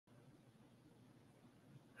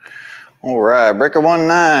All right, Breaker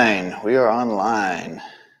 19, we are online.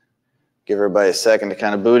 Give everybody a second to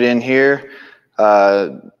kind of boot in here.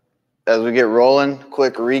 As we get rolling,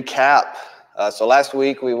 quick recap. So last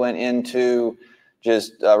week we went into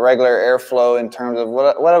just regular airflow in terms of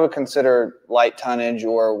what I would consider light tonnage,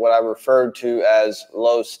 or what I referred to as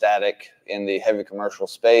low static in the heavy commercial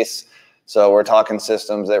space. So we're talking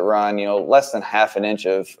systems that run, less than ½ an inch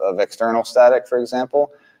of external static, for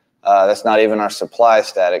example. That's not even our supply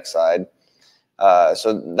static side.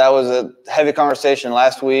 So that was a heavy conversation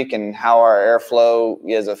last week, and how our airflow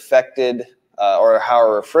is affected, or how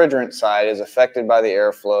our refrigerant side is affected by the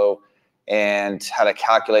airflow, and how to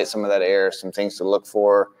calculate some of that air, some things to look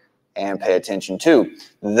for and pay attention to.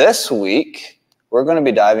 This week, we're going to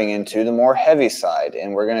be diving into the more heavy side,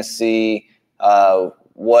 and we're going to see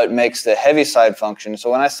what makes the heavy side function.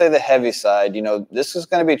 So when I say the heavy side, this is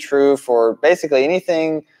going to be true for basically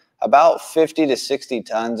anything about 50 to 60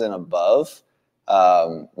 tons and above.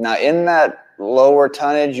 Now, in that lower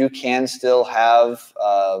tonnage, you can still have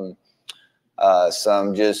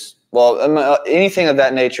some anything of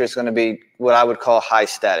that nature is going to be what I would call high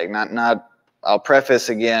static. I'll preface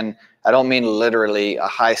again, I don't mean literally a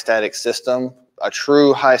high static system. A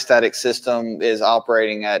true high static system is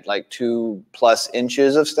operating at like 2+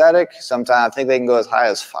 inches of static. Sometimes I think they can go as high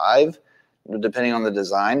as 5, depending on the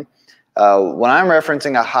design. When I'm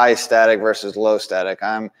referencing a high static versus low static,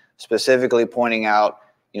 I'm specifically pointing out,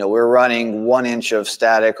 we're running 1 inch of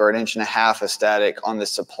static or 1.5 inches of static on the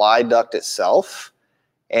supply duct itself,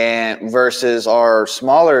 and versus our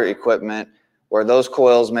smaller equipment where those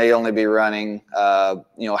coils may only be running,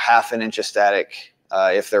 ½ an inch of static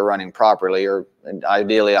if they're running properly, or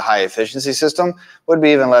ideally a high efficiency system would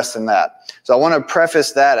be even less than that. So I want to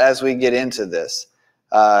preface that as we get into this.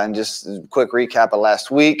 And just a quick recap of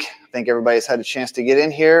last week. I think everybody's had a chance to get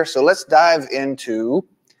in here. So let's dive into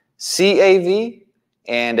CAV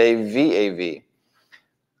and a VAV.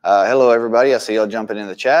 Hello, everybody. I see y'all jumping in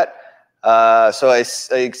the chat. So a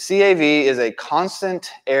CAV is a constant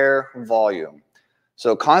air volume.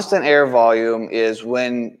 So constant air volume is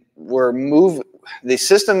when the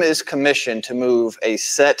system is commissioned to move a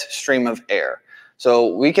set stream of air.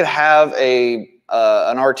 So we could have an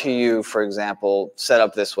RTU, for example, set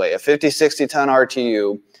up this way. A 50, 60 ton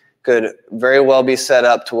RTU could very well be set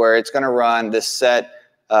up to where it's going to run this set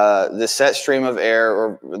stream of air,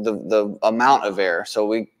 or the amount of air. So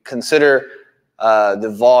we consider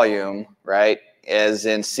the volume, right, as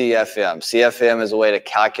in CFM. CFM is a way to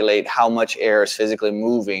calculate how much air is physically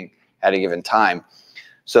moving at a given time.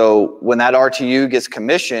 So when that RTU gets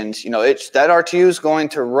commissioned, that RTU is going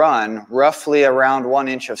to run roughly around 1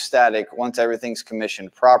 inch of static once everything's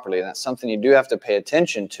commissioned properly. And that's something you do have to pay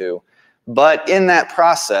attention to. But in that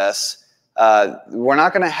process, we're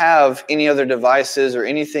not going to have any other devices or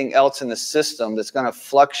anything else in the system that's going to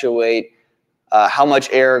fluctuate how much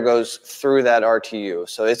air goes through that RTU.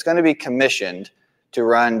 So it's going to be commissioned to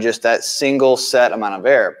run just that single set amount of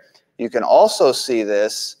air. You can also see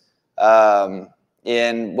this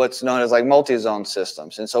in what's known as like multi-zone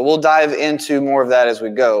systems. And so we'll dive into more of that as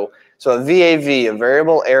we go. So a VAV, a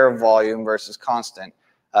variable air volume versus constant,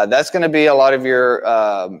 that's going to be a lot of your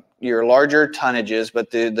larger tonnages,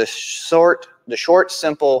 but the short,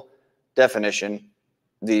 simple definition,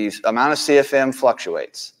 the amount of CFM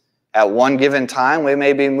fluctuates. At one given time, we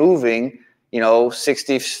may be moving,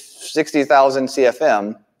 60,000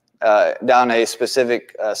 CFM down a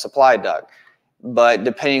specific supply duct. But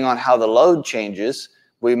depending on how the load changes,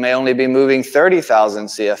 we may only be moving 30,000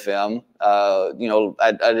 CFM,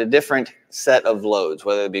 at a different set of loads,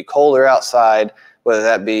 whether it be colder outside, whether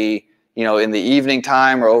that be, in the evening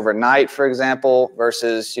time or overnight, for example,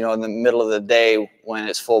 versus, in the middle of the day when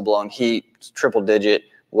it's full-blown heat, triple digit,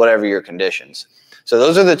 whatever your conditions. So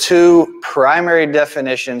those are the two primary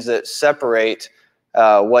definitions that separate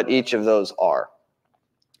what each of those are.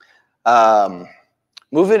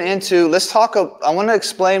 Moving into, I want to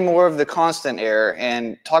explain more of the constant air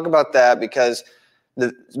and talk about that, because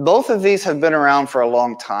both of these have been around for a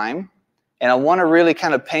long time, and I want to really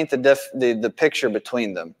kind of paint the picture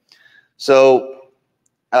between them. So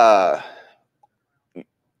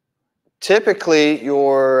typically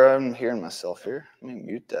I'm hearing myself here. Let me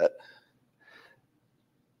mute that.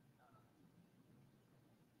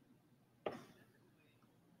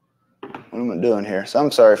 What am I doing here? So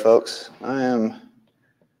I'm sorry, folks. I am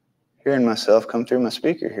hearing myself come through my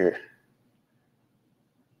speaker here.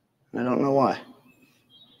 I don't know why.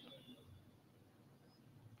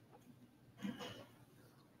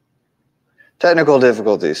 Technical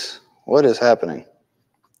difficulties. What is happening?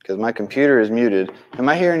 Because my computer is muted. Am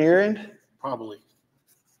I hearing your end? Probably.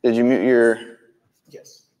 Did you mute your?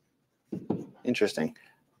 Yes. Interesting.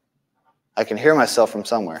 I can hear myself from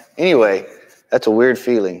somewhere. Anyway, that's a weird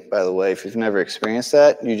feeling, by the way. If you've never experienced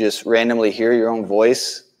that, you just randomly hear your own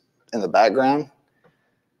voice in the background.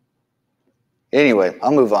 Anyway,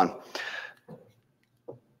 I'll move on.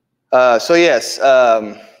 So yes,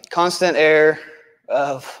 constant air,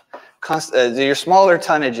 your smaller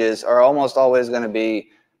tonnages are almost always going to be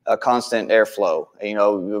a constant airflow. You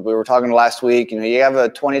know, we were talking last week, you know, you have a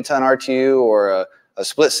 20-ton RTU or a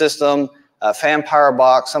split system, a fan power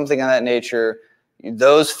box, something of that nature.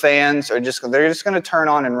 Those fans are they're just going to turn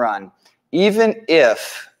on and run. Even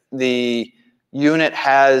if the unit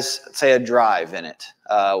has, say, a drive in it.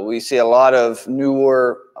 We see a lot of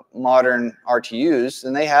newer modern RTUs,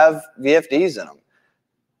 and they have VFDs in them.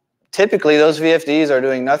 Typically, those VFDs are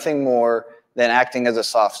doing nothing more than acting as a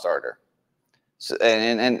soft starter. So,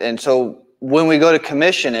 and so when we go to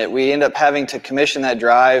commission it, we end up having to commission that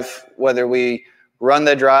drive, whether we run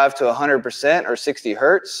the drive to 100% or 60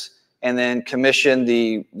 hertz, and then commission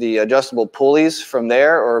the adjustable pulleys from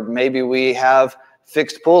there, or maybe we have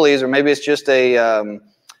fixed pulleys, or maybe it's just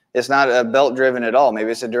it's not a belt driven at all.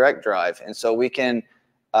 Maybe it's a direct drive. And so we can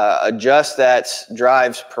adjust that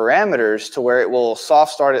drive's parameters to where it will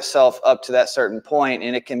soft start itself up to that certain point,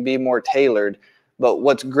 and it can be more tailored. But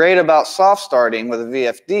what's great about soft starting with a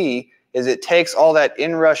VFD is it takes all that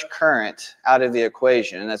inrush current out of the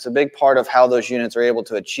equation. And that's a big part of how those units are able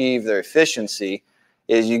to achieve their efficiency,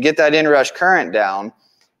 is you get that inrush current down,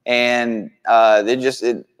 and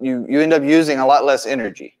you end up using a lot less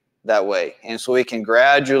energy that way. And so we can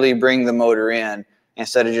gradually bring the motor in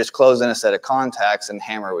instead of just closing a set of contacts and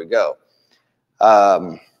hammer we go.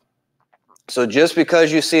 So just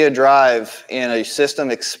because you see a drive in a system,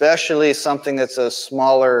 especially something that's a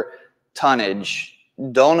smaller tonnage,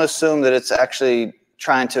 don't assume that it's actually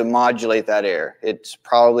trying to modulate that air. It's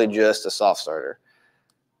probably just a soft starter.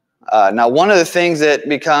 Now, one of the things that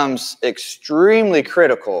becomes extremely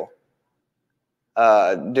critical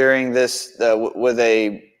during this with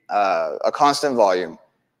a constant volume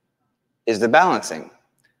is the balancing,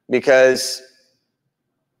 because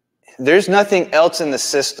there's nothing else in the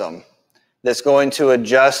system that's going to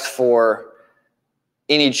adjust for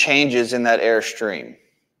any changes in that air stream.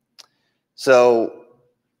 So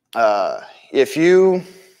if you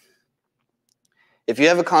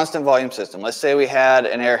have a constant volume system, let's say we had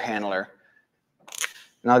an air handler,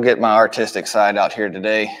 and I'll get my artistic side out here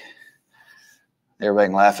today. Everybody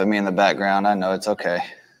can laugh at me in the background. I know, it's okay.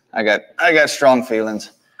 I got strong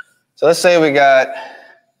feelings. So let's say we got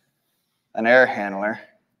an air handler.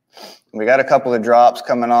 We got a couple of drops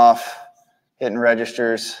coming off, hitting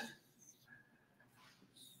registers.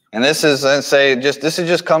 And this is, let's say, this is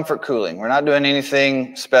just comfort cooling. We're not doing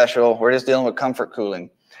anything special. We're just dealing with comfort cooling.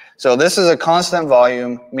 So this is a constant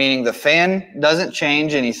volume, meaning the fan doesn't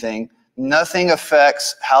change anything. Nothing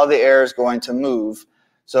affects how the air is going to move.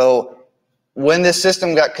 So when this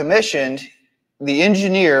system got commissioned, the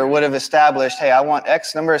engineer would have established, hey, I want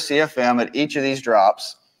X number of CFM at each of these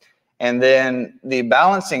drops. And then the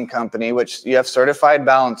balancing company, which you have certified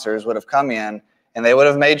balancers, would have come in, and they would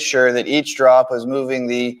have made sure that each drop was moving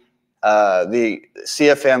the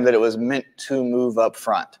CFM that it was meant to move up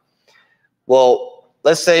front. Well,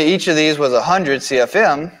 let's say each of these was 100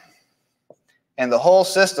 CFM, and the whole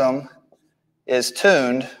system is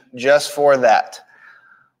tuned just for that.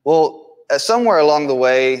 Well, somewhere along the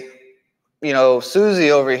way, you know, Susie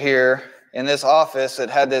over here in this office that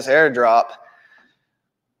had this air drop,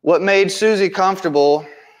 what made Susie comfortable,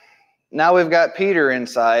 now we've got Peter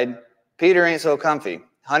inside. Peter ain't so comfy.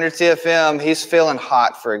 100 CFM, he's feeling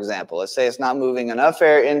hot, for example. Let's say it's not moving enough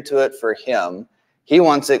air into it for him. He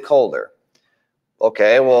wants it colder.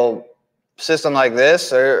 Okay, well, system like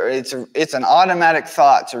this, or it's an automatic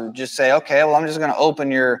thought to just say, okay, well, I'm just going to open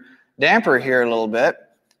your damper here a little bit,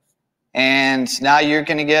 and now you're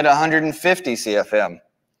going to get 150 CFM.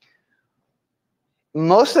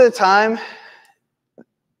 Most of the time,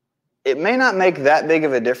 it may not make that big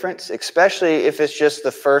of a difference, especially if it's just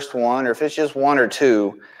the first one, or if it's just one or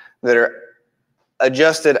two that are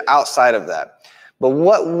adjusted outside of that. But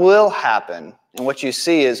what will happen, and what you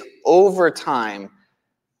see is over time,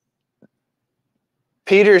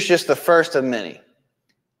 Peter's just the first of many.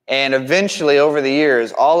 And eventually, over the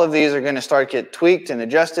years, all of these are going to start to get tweaked and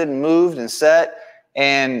adjusted and moved and set.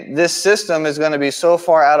 And this system is going to be so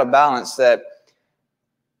far out of balance that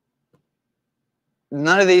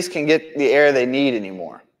none of these can get the air they need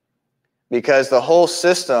anymore, because the whole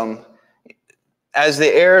system, as the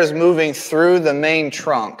air is moving through the main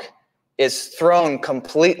trunk, it's thrown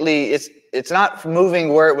completely, it's not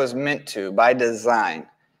moving where it was meant to by design,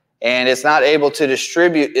 and it's not able to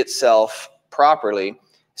distribute itself properly.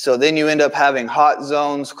 So then you end up having hot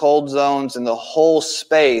zones, cold zones, and the whole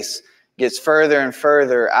space gets further and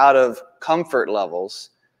further out of comfort levels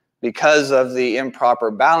because of the improper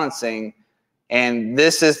balancing. And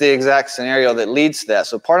this is the exact scenario that leads to that.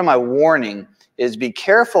 So part of my warning is be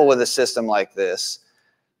careful with a system like this,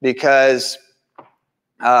 because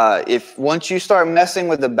if once you start messing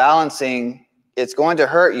with the balancing, it's going to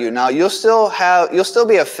hurt you. Now you'll still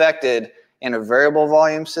be affected in a variable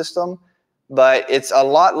volume system, but it's a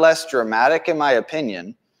lot less dramatic in my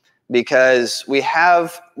opinion, because we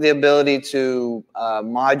have the ability to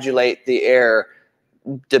modulate the air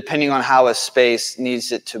depending on how a space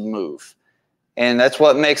needs it to move. And that's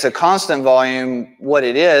what makes a constant volume what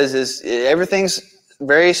it is everything's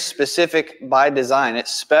very specific by design.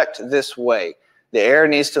 It's spec'd this way. The air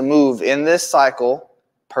needs to move in this cycle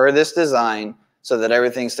per this design so that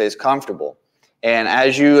everything stays comfortable. And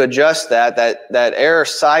as you adjust that air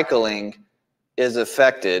cycling is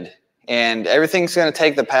affected, and everything's going to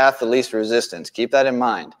take the path of least resistance. Keep that in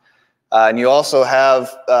mind. And you also have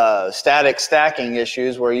static stacking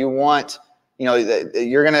issues where you want,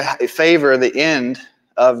 you're going to favor the end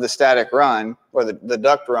of the static run or the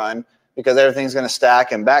duct run, because everything's going to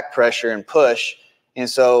stack and back pressure and push. And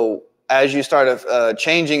so as you start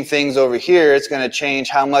changing things over here, it's going to change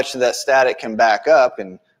how much of that static can back up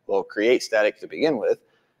and will create static to begin with.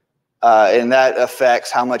 And that affects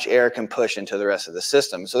how much air can push into the rest of the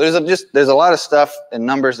system. So there's a lot of stuff and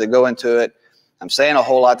numbers that go into it. I'm saying a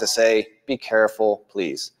whole lot to say, be careful,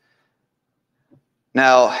 please.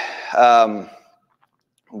 Now,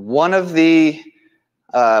 one of the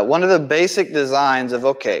basic designs of,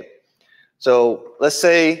 okay, so let's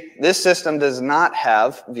say this system does not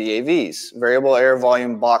have VAVs, variable air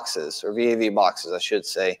volume boxes, or VAV boxes, I should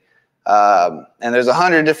say. And there's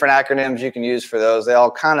 100 different acronyms you can use for those. They all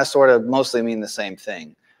kind of sort of mostly mean the same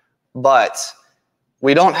thing. But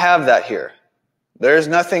we don't have that here. There's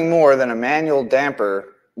nothing more than a manual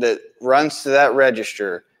damper that runs to that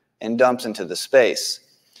register and dumps into the space.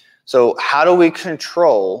 So how do we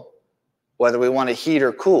control whether we want to heat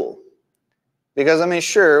or cool? Because, I mean,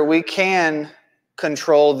 sure, we can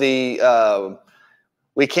control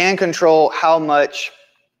how much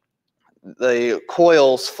the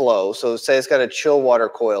coils flow. So say it's got a chill water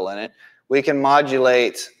coil in it. We can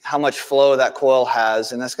modulate how much flow that coil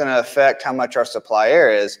has, and that's going to affect how much our supply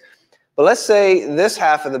air is. But let's say this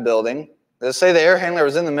half of the building, let's say the air handler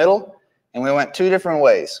was in the middle, and we went two different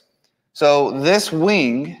ways. So this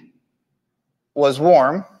wing was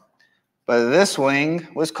warm, but this wing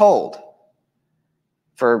was cold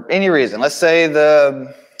for any reason. Let's say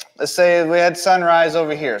we had sunrise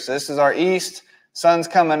over here. So this is our east, sun's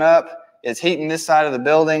coming up. It's heating this side of the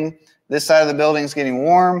building. This side of the building is getting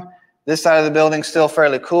warm. This side of the building is still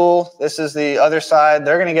fairly cool. This is the other side.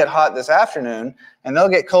 They're going to get hot this afternoon, and they'll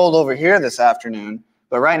get cold over here this afternoon.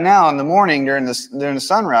 But right now in the morning during the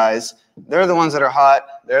sunrise, they're the ones that are hot.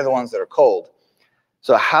 They're the ones that are cold.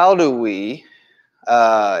 So how do we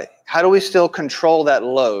still control that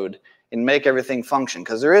load and make everything function?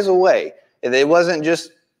 Because there is a way. It wasn't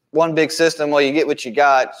just one big system. Well, you get what you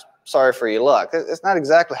got. Sorry for your luck. It's not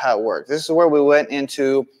exactly how it works. This is where we went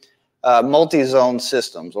into multi-zone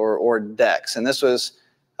systems or decks. And this was,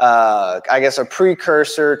 I guess, a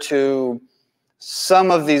precursor to some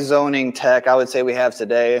of the zoning tech I would say we have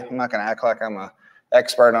today. I'm not going to act like I'm an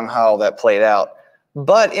expert on how that played out.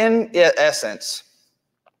 But in essence,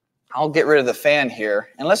 I'll get rid of the fan here,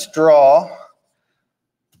 and let's draw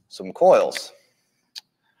some coils.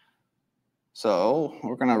 So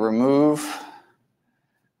we're going to remove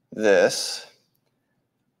this.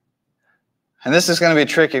 And this is going to be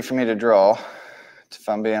tricky for me to draw, if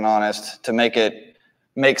I'm being honest, to make it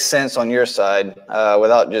make sense on your side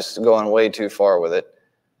without just going way too far with it.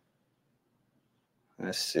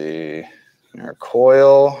 Let's see, our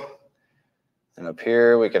coil, and up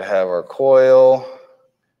here we could have our coil.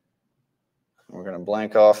 We're going to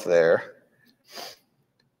blank off there.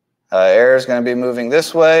 Air is going to be moving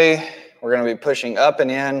this way. We're going to be pushing up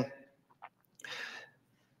and in.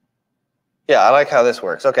 Yeah, I like how this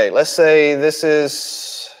works. Okay, let's say this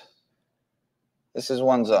is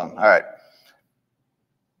one zone. All right.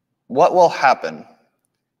 What will happen?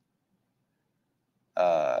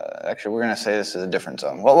 Actually, we're going to say this is a different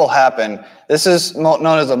zone. What will happen? This is known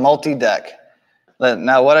as a multi-deck.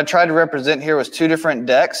 Now, what I tried to represent here was two different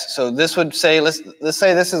decks. So this would say, let's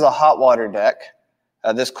say this is a hot water deck.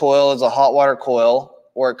 This coil is a hot water coil,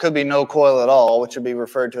 or it could be no coil at all, which would be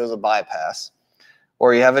referred to as a bypass.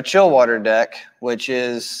 Or you have a chill water deck, which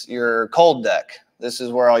is your cold deck. This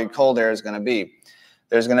is where all your cold air is going to be.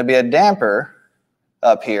 There's going to be a damper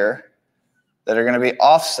up here that are going to be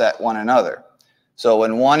offset one another. So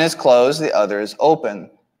when one is closed, the other is open.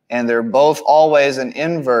 And they're both always an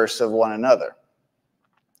inverse of one another.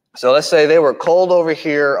 So let's say they were cold over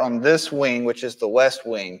here on this wing, which is the west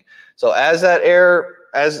wing. So as that air,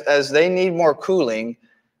 as they need more cooling,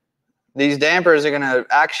 these dampers are going to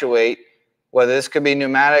actuate, whether this could be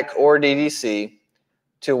pneumatic or DDC,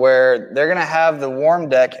 to where they're going to have the warm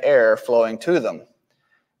deck air flowing to them.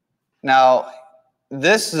 Now,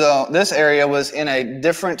 this area was in a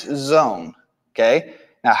different zone, okay?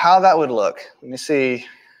 Now, how that would look, let me see.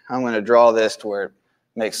 I'm going to draw this to where it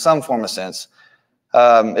makes some form of sense.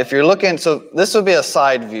 If you're looking, so this would be a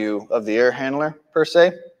side view of the air handler, per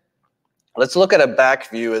se. Let's look at a back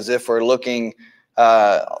view as if we're looking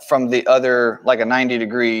from the other, like a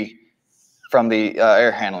 90-degree from the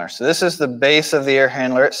air handler. So this is the base of the air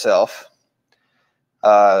handler itself.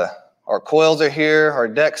 Our coils are here, our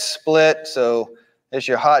deck's split, so it's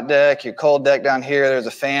your hot deck, your cold deck down here, there's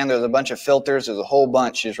a fan, there's a bunch of filters, there's a whole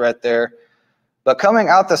bunch is right there. But coming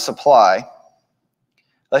out the supply,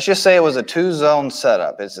 let's just say it was a 2-zone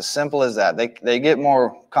setup. It's as simple as that. They get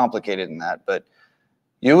more complicated than that, but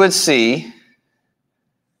you would see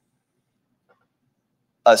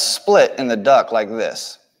a split in the duct like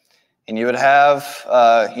this. And you would have,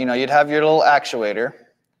 you'd have your little actuator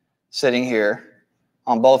sitting here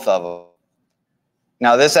on both of them.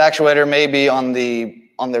 Now this actuator may be on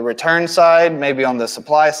the return side, maybe on the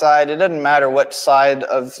supply side. It doesn't matter what side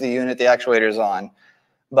of the unit the actuator is on.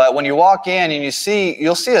 But when you walk in and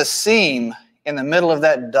you'll see a seam in the middle of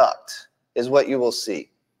that duct is what you will see.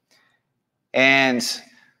 And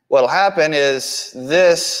what will happen is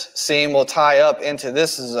this seam will tie up into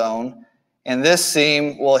this zone, and this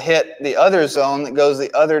seam will hit the other zone that goes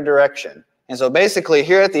the other direction. And so basically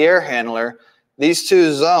here at the air handler, these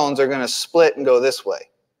two zones are going to split and go this way.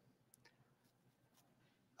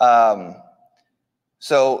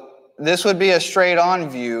 So this would be a straight on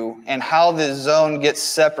view and how this zone gets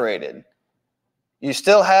separated. You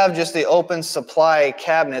still have just the open supply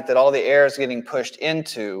cabinet that all the air is getting pushed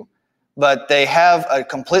into, but they have a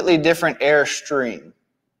completely different air stream.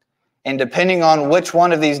 And depending on which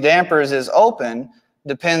one of these dampers is open,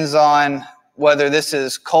 depends on whether this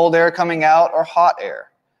is cold air coming out or hot air.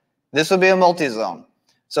 This would be a multi-zone.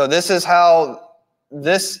 So this is how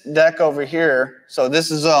this deck over here, so this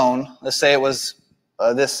zone, let's say it was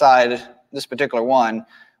this side, this particular one,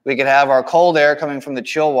 we could have our cold air coming from the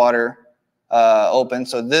chill water open.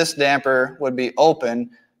 So this damper would be open,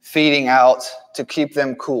 feeding out to keep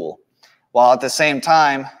them cool. While at the same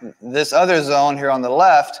time, this other zone here on the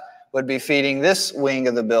left would be feeding this wing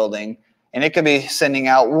of the building, and it could be sending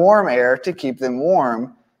out warm air to keep them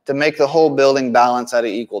warm to make the whole building balance at an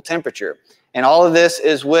equal temperature. And all of this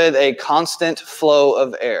is with a constant flow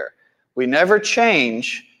of air. We never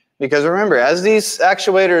change, because remember, as these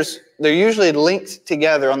actuators, they're usually linked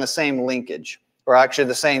together on the same linkage, or actually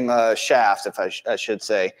the same shaft, if I should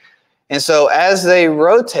say. And so as they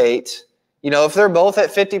rotate, if they're both at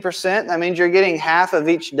 50%, that means you're getting half of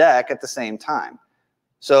each deck at the same time.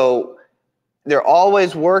 So they're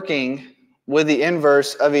always working with the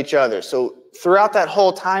inverse of each other. So throughout that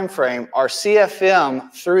whole time frame, our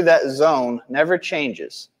CFM through that zone never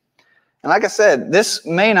changes. And like I said, this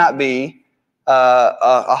may not be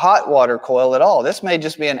a hot water coil at all. This may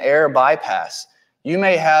just be an air bypass. You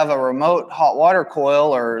may have a remote hot water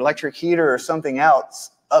coil or electric heater or something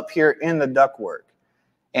else up here in the ductwork.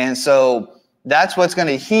 And so that's what's going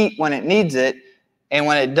to heat when it needs it. And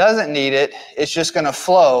when it doesn't need it, it's just going to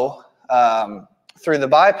flow through the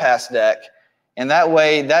bypass deck. And that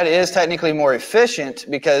way, that is technically more efficient,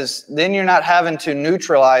 because then you're not having to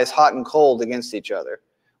neutralize hot and cold against each other,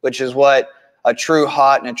 which is what a true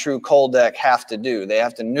hot and a true cold deck have to do. They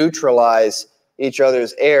have to neutralize each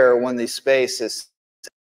other's air when the space is.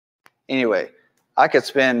 Anyway, I could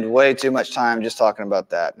spend way too much time just talking about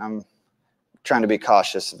that. And I'm trying to be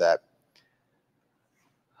cautious of that.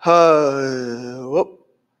 Whoop.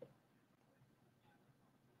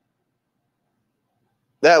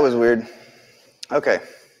 That was weird. Okay,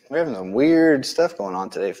 we're having some weird stuff going on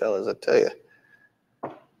today, fellas, I tell you.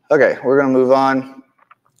 Okay, we're going to move on.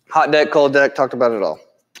 Hot deck, cold deck, talked about it all.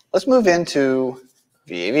 Let's move into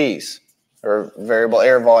VAVs, or variable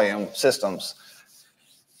air volume systems.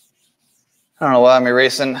 I don't know why I'm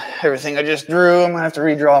erasing everything I just drew. I'm going to have to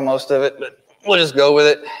redraw most of it, but we'll just go with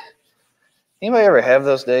it. Anybody ever have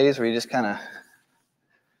those days where you just kind of,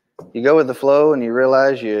 you go with the flow and you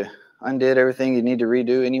realize you undid everything you need to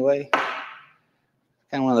redo anyway?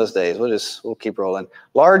 Kind of one of those days. We'll keep rolling.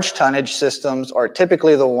 Large tonnage systems are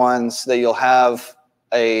typically the ones that you'll have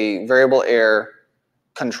a variable air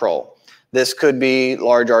control. This could be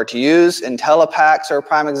large RTUs. IntelliPacks are a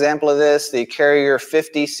prime example of this. The Carrier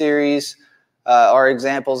 50 series are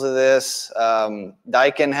examples of this.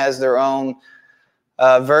 Daikin has their own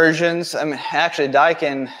versions. I mean, actually,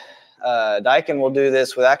 Daikin will do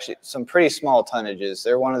this with actually some pretty small tonnages.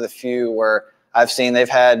 They're one of the few where I've seen they've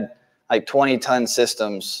had like 20-ton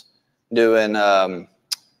systems doing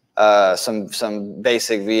some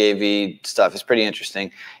basic VAV stuff. It's pretty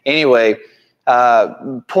interesting. Anyway,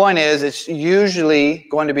 point is, it's usually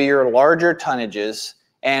going to be your larger tonnages,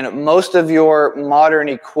 and most of your modern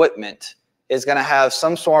equipment is going to have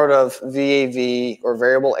some sort of VAV or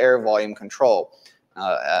variable air volume control.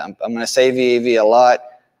 I'm going to say VAV a lot.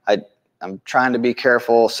 I'm trying to be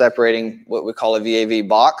careful separating what we call a VAV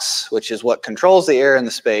box, which is what controls the air in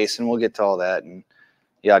the space, and we'll get to all that and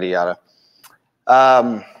yada yada.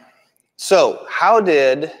 So how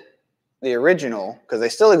did the original, because they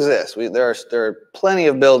still exist, there are plenty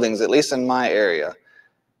of buildings, at least in my area,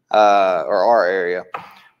 or our area,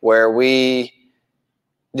 where we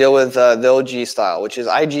deal with the OG style, which is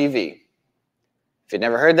IGV. If you've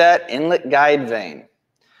never heard that, inlet guide vane.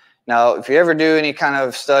 Now, if you ever do any kind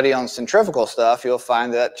of study on centrifugal stuff, you'll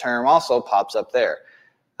find that term also pops up there.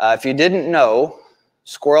 If you didn't know,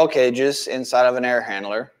 squirrel cages inside of an air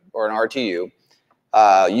handler or an RTU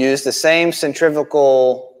use the same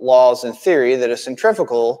centrifugal laws in theory that a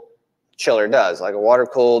centrifugal chiller does, like a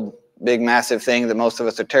water-cooled, big, massive thing that most of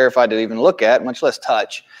us are terrified to even look at, much less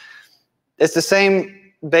touch. It's the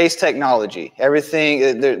same base technology.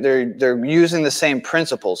 Everything, they're using the same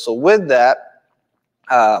principles. So with that,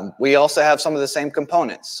 we also have some of the same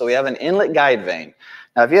components. So we have an inlet guide vane.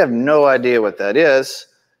 Now, if you have no idea what that is,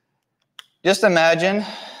 just imagine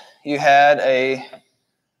you had a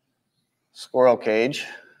squirrel cage,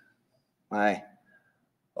 my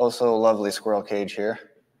oh so lovely squirrel cage here.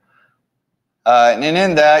 And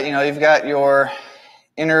in that, you know, you've got your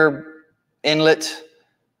inner inlet,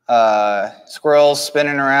 squirrels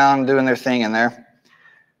spinning around doing their thing in there.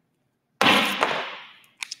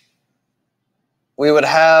 We would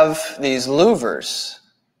have these louvers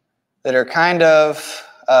that are kind of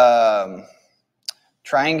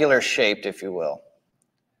triangular shaped, if you will.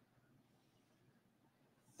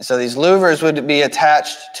 So these louvers would be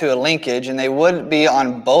attached to a linkage, and they would be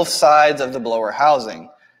on both sides of the blower housing.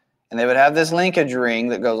 And they would have this linkage ring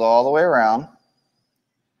that goes all the way around.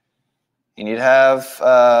 And you'd have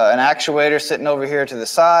an actuator sitting over here to the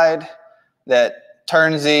side that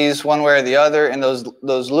turns these one way or the other, and those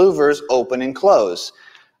louvers open and close.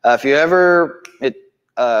 If you ever,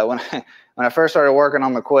 when I first started working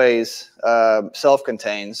on McQuay's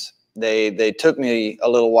self-contains, they took me a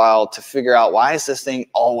little while to figure out, why is this thing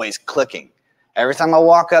always clicking? Every time I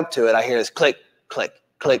walk up to it, I hear this click, click,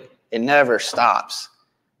 click. It never stops.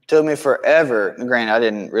 It took me forever. Granted, I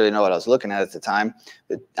didn't really know what I was looking at the time,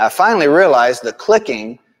 but I finally realized the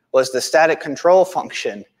clicking was the static control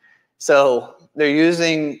function. So they're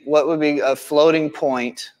using what would be a floating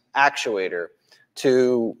point actuator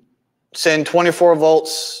to send 24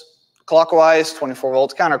 volts clockwise, 24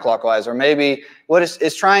 volts counterclockwise, or maybe what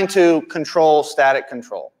is trying to control static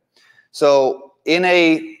control. So in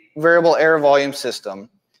a variable air volume system,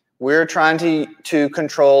 we're trying to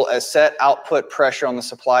control a set output pressure on the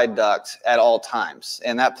supply duct at all times.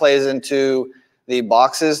 And that plays into the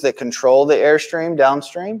boxes that control the airstream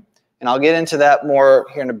downstream. And I'll get into that more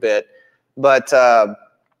here in a bit. But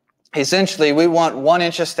essentially, we want 1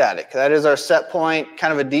 inch of static. That is our set point,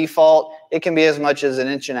 kind of a default. It can be as much as 1.5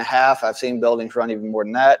 inches. I've seen buildings run even more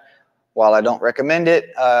than that. While I don't recommend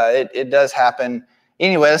it, it does happen.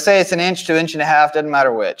 Anyway, let's say it's 1 inch to 1.5 inches, doesn't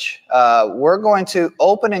matter which. We're going to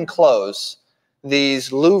open and close these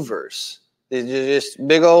louvers. These are just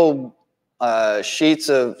big old sheets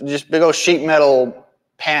of, just big old sheet metal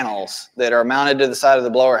panels that are mounted to the side of the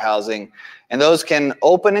blower housing. And those can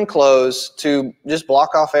open and close to just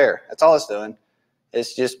block off air. That's all it's doing.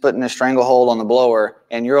 It's just putting a stranglehold on the blower,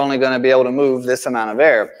 and you're only going to be able to move this amount of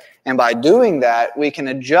air. And by doing that, we can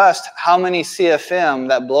adjust how many CFM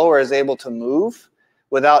that blower is able to move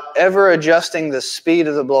without ever adjusting the speed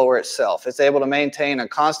of the blower itself. It's able to maintain a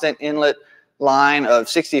constant inlet line of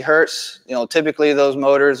 60 hertz. You know, typically those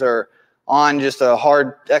motors are on just a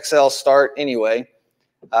hard XL start anyway.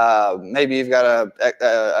 Maybe you've got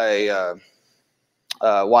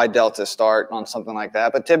a wide delta start on something like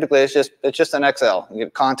that, but typically it's just an XL. You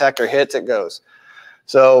get contact or hits, it goes.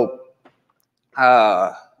 So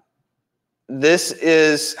this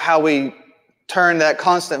is how we turn that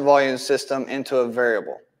constant volume system into a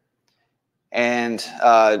variable. And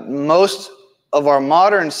most of our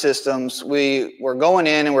modern systems, we're going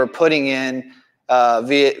in and we're putting in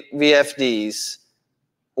VFDs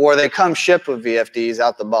or they come shipped with VFDs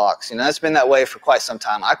out the box. You know, that's been that way for quite some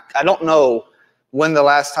time. I don't know when the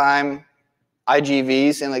last time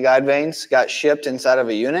IGVs in the guide vanes got shipped inside of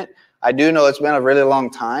a unit. I do know it's been a really long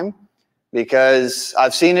time because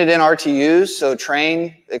I've seen it in RTUs. So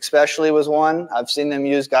Train especially was one. I've seen them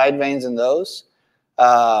use guide vanes in those.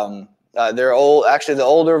 They're old, actually the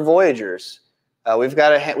older Voyagers. We've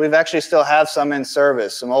actually still have some in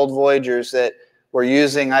service, some old Voyagers that were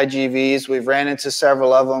using IGVs. We've ran into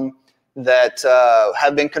several of them that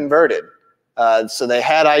have been converted. So they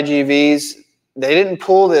had IGVs. They didn't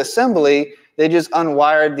pull the assembly. They just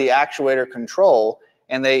unwired the actuator control,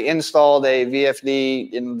 and they installed a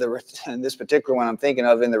VFD in this particular one I'm thinking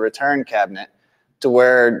of in the return cabinet, to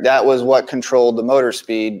where that was what controlled the motor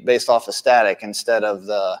speed based off of static instead of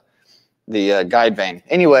the guide vane.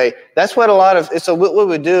 Anyway, that's what a lot of, so what we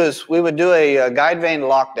would do is we would do a guide vane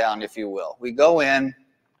lockdown, if you will. We go in,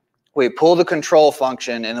 we pull the control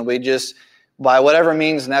function, and then we just, by whatever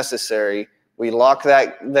means necessary, we lock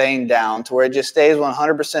that vane down to where it just stays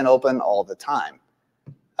 100% open all the time.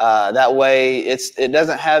 That way it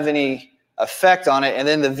doesn't have any effect on it, and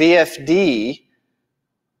then the VFD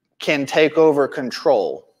can take over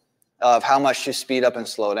control of how much to speed up and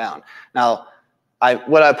slow down. Now,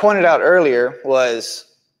 what I pointed out earlier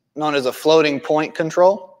was known as a floating point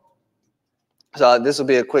control. So this will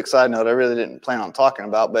be a quick side note I really didn't plan on talking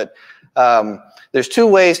about, but there's two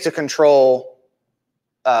ways to control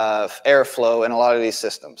airflow in a lot of these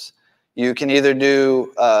systems. You can either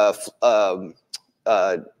do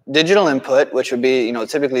digital input, which would be, you know,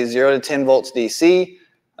 typically 0 to 10 volts DC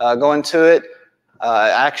going to it.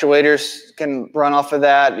 Actuators can run off of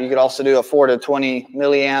that. You could also do a 4 to 20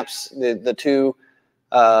 milliamps, the two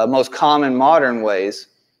most common modern ways.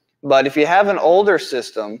 But if you have an older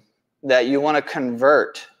system that you want to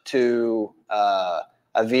convert to a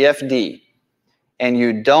VFD, and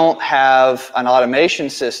you don't have an automation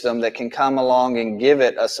system that can come along and give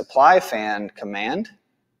it a supply fan command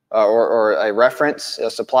or a reference,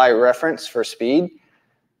 a supply reference for speed,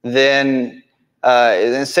 then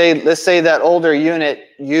let's say that older unit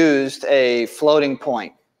used a floating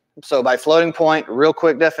point. So by floating point, real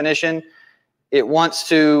quick definition, it wants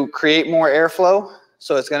to create more airflow.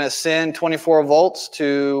 So it's going to send 24 volts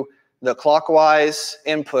to the clockwise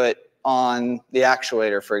input on the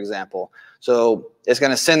actuator, for example. So it's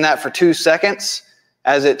going to send that for 2 seconds.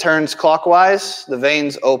 As it turns clockwise, the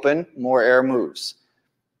vanes open, more air moves.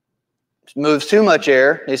 Moves too much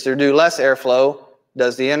air, needs to do less airflow,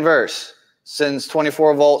 does the inverse. Sends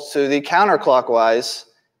 24 volts to the counterclockwise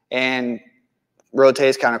and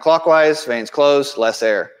rotates counterclockwise, vanes close, less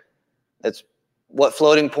air. That's what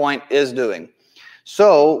floating point is doing.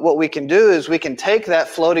 So what we can do is we can take that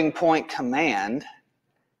floating point command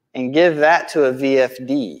and give that to a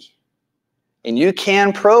VFD. And you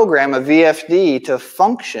can program a VFD to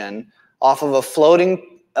function off of a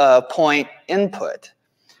floating point input.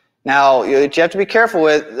 Now, what you have to be careful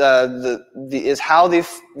with is how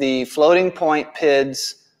the floating point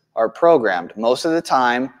PIDs are programmed. Most of the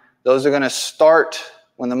time, those are going to start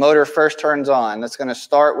when the motor first turns on. That's going to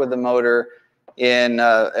start with the motor in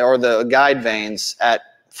or the guide vanes at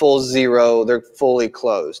full 0. They're fully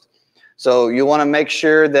closed. So you want to make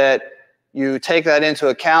sure that you take that into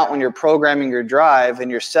account when you're programming your drive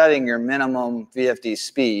and you're setting your minimum VFD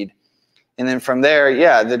speed. And then from there,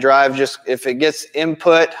 yeah, the drive just, if it gets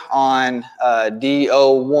input on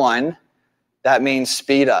DO1, that means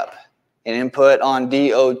speed up. And input on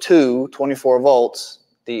DO2, 24 volts,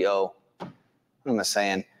 DO, what am I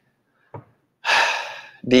saying?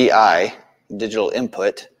 DI, digital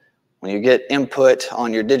input. When you get input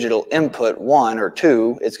on your digital input 1 or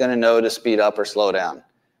 2, it's going to know to speed up or slow down.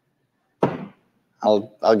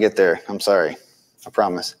 I'll get there. I'm sorry. I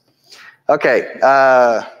promise. Okay.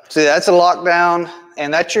 So that's a lockdown,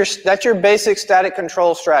 and that's your basic static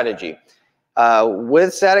control strategy.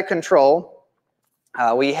 With static control,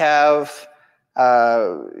 we have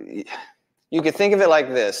you can think of it like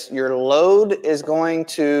this. Your load is going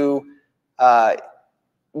to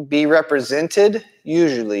be represented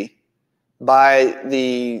usually by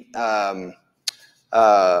the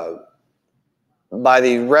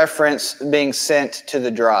reference being sent to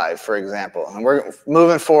the drive, for example. And we're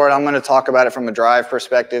moving forward. I'm going to talk about it from a drive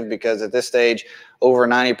perspective because at this stage, over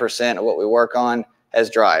 90% of what we work on has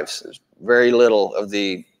drives. There's very little of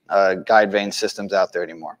the guide vane systems out there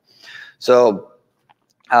anymore. So,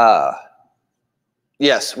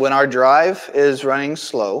 yes, when our drive is running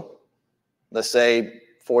slow, let's say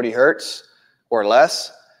 40 hertz or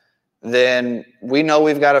less, then we know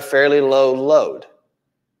we've got a fairly low load,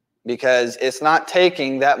 because it's not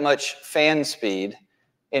taking that much fan speed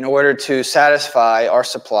in order to satisfy our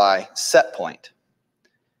supply set point.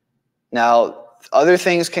 Now, other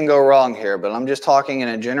things can go wrong here, but I'm just talking in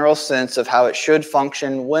a general sense of how it should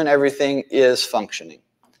function when everything is functioning.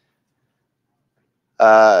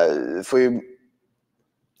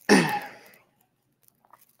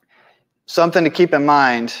 Something to keep in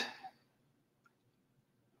mind,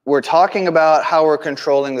 we're talking about how we're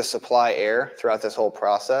controlling the supply air throughout this whole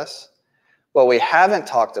process. What we haven't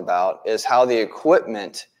talked about is how the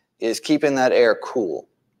equipment is keeping that air cool.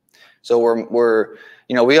 So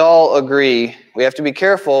we all agree we have to be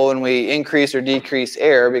careful when we increase or decrease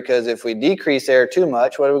air, because if we decrease air too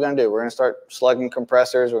much, what are we going to do? We're going to start slugging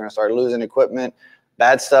compressors. We're going to start losing equipment.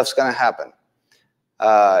 Bad stuff's going to happen.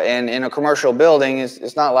 And in a commercial building,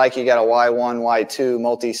 it's not like you got a Y1, Y2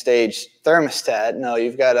 multi-stage thermostat. No,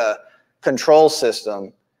 you've got a control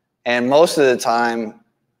system. And most of the time,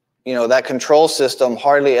 that control system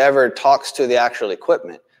hardly ever talks to the actual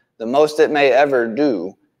equipment. The most it may ever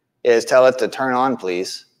do is tell it to turn on,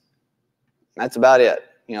 please. That's about it.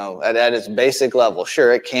 At its basic level.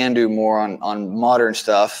 Sure, it can do more on modern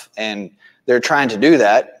stuff, and they're trying to do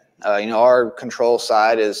that. Our control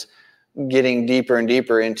side is getting deeper and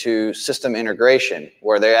deeper into system integration,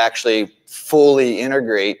 where they actually fully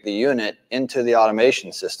integrate the unit into the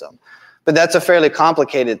automation system. But that's a fairly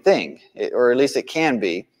complicated thing, or at least it can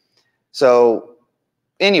be. So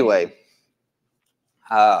anyway,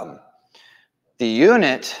 the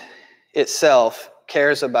unit itself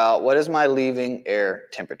cares about what is my leaving air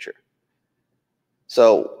temperature.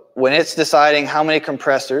 So when it's deciding how many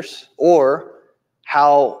compressors or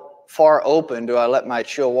how far open do I let my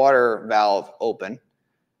chill water valve open,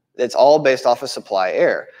 it's all based off of supply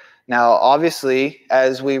air. Now, obviously,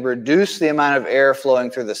 as we reduce the amount of air flowing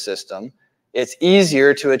through the system, it's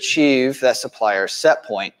easier to achieve that supply air set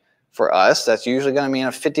point. For us, that's usually going to mean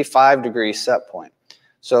a 55-degree set point.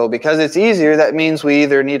 So because it's easier, that means we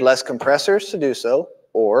either need less compressors to do so,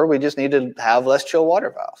 or we just need to have less chill water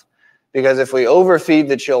valve. Because if we overfeed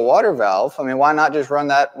the chill water valve, why not just run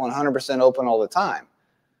that 100% open all the time?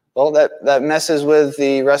 Well, that messes with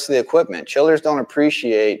the rest of the equipment. Chillers don't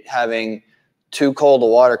appreciate having too cold of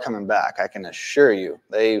water coming back. I can assure you,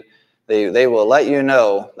 they will let you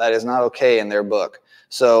know that is not okay in their book.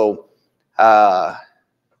 So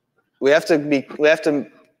we have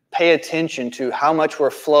to pay attention to how much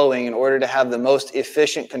we're flowing in order to have the most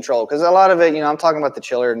efficient control. Because a lot of it, I'm talking about the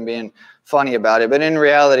chiller and being funny about it, but in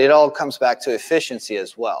reality, it all comes back to efficiency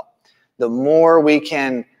as well. The more we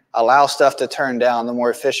can allow stuff to turn down, the more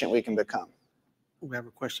efficient we can become. We have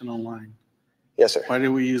a question online. Yes, sir. Why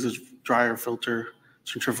do we use a dryer filter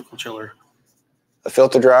centrifugal chiller? A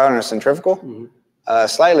filter dryer and a centrifugal? Mm-hmm.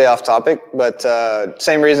 Slightly off topic, but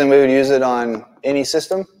same reason we would use it on any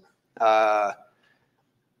system.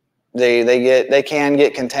 They can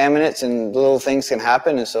get contaminants and little things can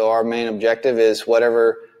happen, and so our main objective is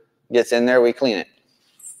whatever gets in there, we clean it.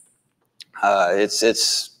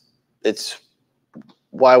 It's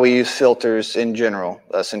why we use filters in general.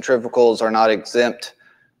 Centrifugals are not exempt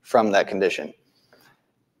from that condition.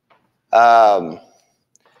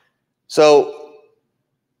 So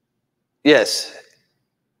yes,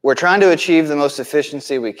 we're trying to achieve the most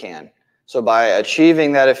efficiency we can. So by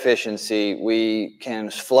achieving that efficiency, we can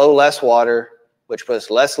flow less water, which puts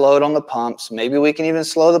less load on the pumps. Maybe we can even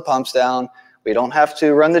slow the pumps down. We don't have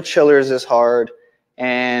to run the chillers as hard.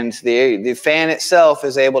 And the fan itself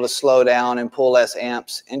is able to slow down and pull less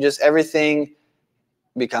amps, and just everything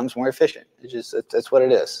becomes more efficient. That's what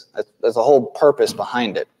it is. That's the whole purpose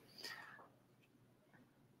behind it.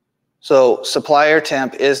 So supply air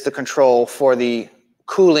temp is the control for the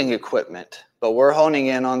cooling equipment, but we're honing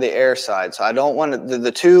in on the air side. So I don't want to,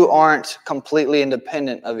 the two aren't completely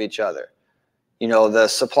independent of each other. The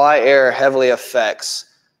supply air heavily affects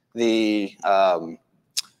the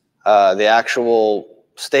actual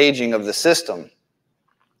staging of the system.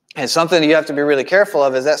 And something you have to be really careful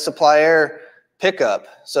of is that supply air pickup.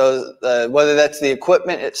 So whether that's the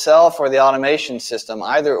equipment itself or the automation system,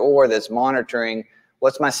 either or, that's monitoring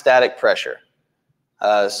what's my static pressure.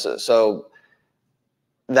 So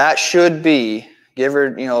that should be,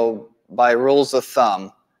 by rules of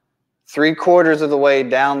thumb, 3/4 of the way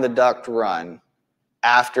down the duct run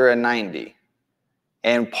after a 90.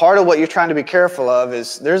 And part of what you're trying to be careful of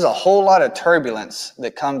is there's a whole lot of turbulence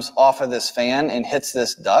that comes off of this fan and hits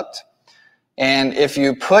this duct. And if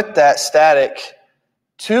you put that static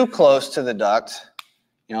too close to the duct,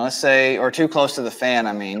 let's say, or too close to the fan,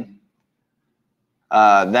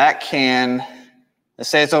 that can, let's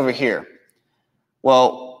say it's over here.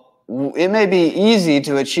 Well, it may be easy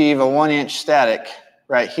to achieve a 1-inch static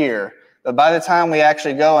right here, but by the time we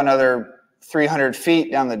actually go another 300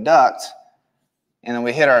 feet down the duct and then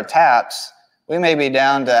we hit our taps, we may be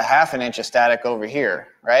down to ½ an inch of static over here,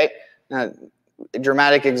 right? Now,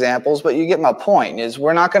 dramatic examples, but you get my point, is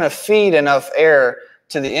we're not going to feed enough air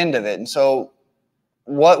to the end of it. And so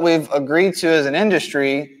what we've agreed to as an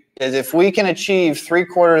industry is if we can achieve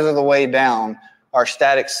 3/4 of the way down our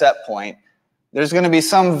static set point, there's going to be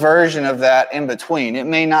some version of that in between. It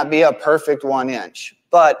may not be a perfect 1 inch,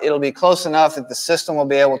 but it'll be close enough that the system will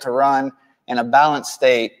be able to run in a balanced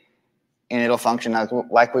state and it'll function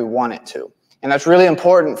like we want it to. And that's really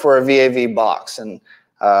important for a VAV box. And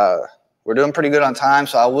we're doing pretty good on time,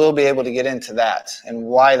 so I will be able to get into that and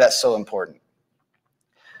why that's so important.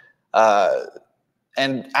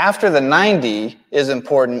 And after the 90 is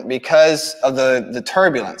important because of the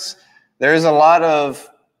turbulence. There's a lot of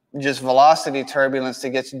just velocity turbulence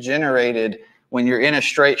that gets generated when you're in a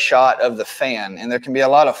straight shot of the fan, and there can be a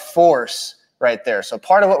lot of force right there. So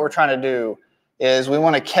part of what we're trying to do is we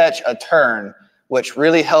want to catch a turn, which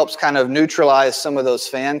really helps kind of neutralize some of those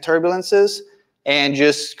fan turbulences and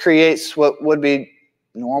just creates what would be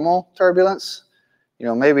normal turbulence. You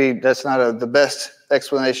know, maybe that's not the best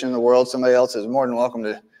explanation in the world. Somebody else is more than welcome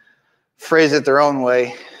to phrase it their own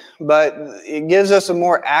way. But it gives us a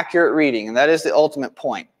more accurate reading, and that is the ultimate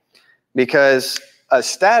point. Because a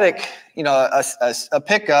static, you know, a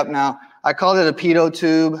pickup, now I called it a pitot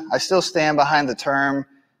tube. I still stand behind the term,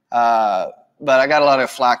 but I got a lot of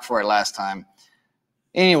flack for it last time.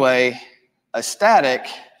 Anyway, a static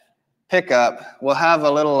pickup will have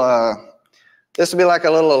a little, this will be like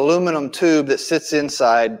a little aluminum tube that sits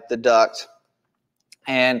inside the duct.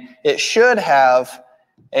 And it should have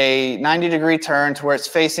a 90-degree turn to where it's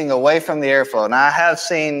facing away from the airflow. Now, I have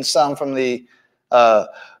seen some from the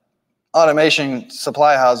automation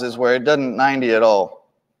supply houses where it doesn't 90 at all.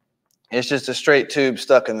 It's just a straight tube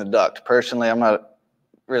stuck in the duct. Personally, I'm not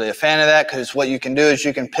really a fan of that because what you can do is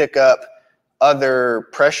you can pick up other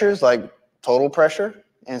pressures like total pressure.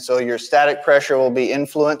 And so your static pressure will be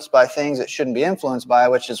influenced by things it shouldn't be influenced by,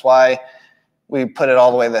 which is why we put it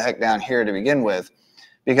all the way the heck down here to begin with.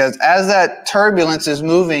 Because as that turbulence is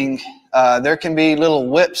moving, there can be little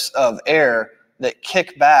whips of air that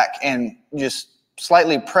kick back and just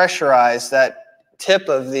slightly pressurize that tip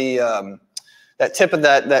of that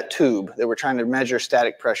tube that we're trying to measure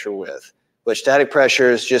static pressure with. Which static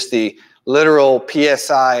pressure is just the literal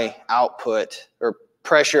PSI output or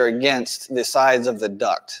pressure against the sides of the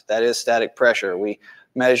duct. That is static pressure. We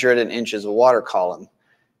measure it in inches of water column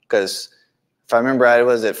because if I remember right, it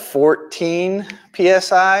was at 14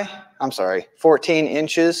 PSI. I'm sorry, 14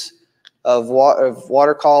 inches of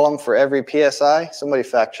water column for every PSI. Somebody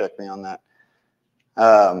fact check me on that.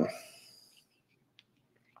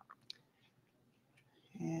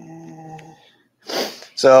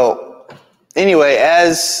 So anyway,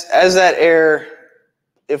 as that air,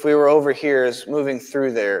 if we were over here, is moving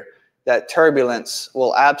through there, that turbulence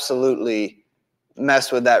will absolutely mess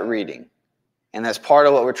with that reading. And that's part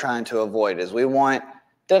of what we're trying to avoid is we want,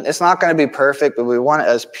 it's not going to be perfect, but we want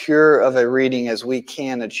as pure of a reading as we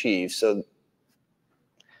can achieve. So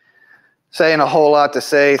saying a whole lot to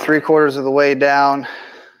say 3/4 of the way down,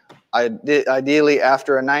 ideally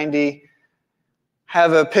after a 90,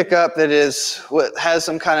 have a pickup that has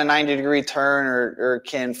some kind of 90-degree turn or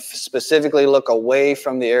can specifically look away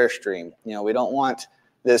from the airstream. You know, we don't want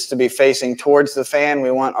this to be facing towards the fan.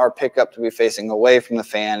 We want our pickup to be facing away from the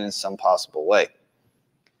fan in some possible way.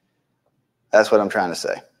 That's what I'm trying to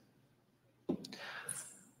say.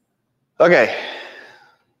 Okay.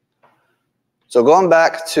 So going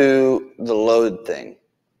back to the load thing.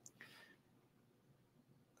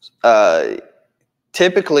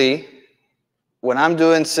 Typically, when I'm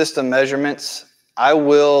doing system measurements,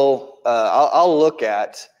 I'll look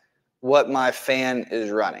at what my fan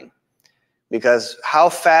is running. Because how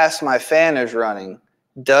fast my fan is running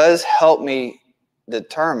does help me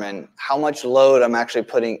determine how much load I'm actually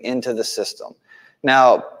putting into the system.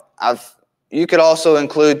 Now, you could also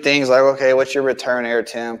include things like, okay, what's your return air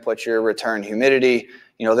temp? What's your return humidity?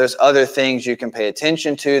 You know, there's other things you can pay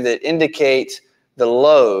attention to that indicate the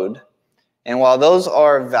load. And while those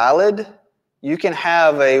are valid, you can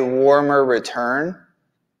have a warmer return,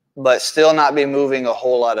 but still not be moving a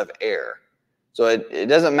whole lot of air. So it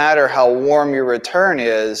doesn't matter how warm your return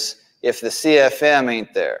is if the CFM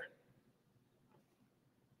ain't there.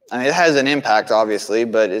 I mean, it has an impact, obviously,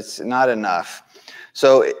 but it's not enough.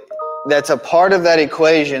 So that's a part of that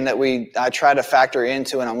equation that I try to factor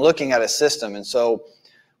into when I'm looking at a system. And so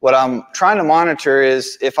what I'm trying to monitor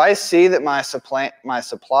is if I see that my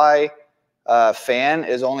supply fan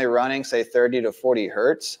is only running, say, 30 to 40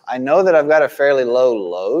 hertz, I know that I've got a fairly low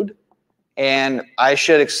load. and I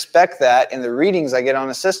should expect that in the readings I get on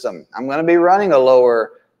the system. I'm going to be running a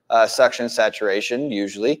lower suction saturation,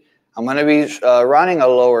 usually. I'm going to be running a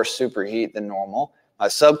lower superheat than normal. My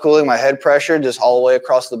subcooling, my head pressure, just all the way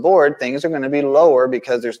across the board, things are going to be lower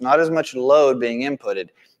because there's not as much load being inputted,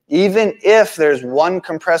 even if there's one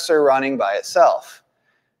compressor running by itself.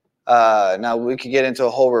 Now, we could get into a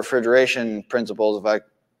whole refrigeration principles if I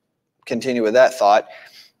continue with that thought.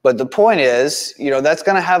 But the point is, that's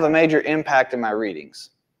going to have a major impact in my readings.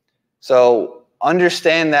 So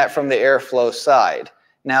understand that from the airflow side.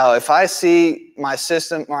 Now, if I see my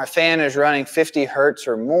system, my fan is running 50 hertz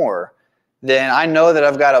or more, then I know that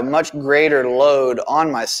I've got a much greater load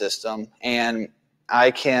on my system, and I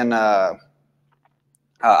can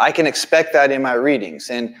expect that in my readings.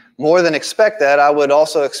 And more than expect that, I would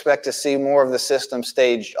also expect to see more of the system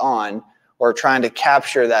staged on or trying to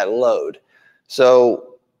capture that load. So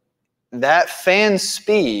that fan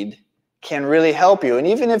speed can really help you. And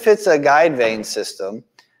even if it's a guide vane system,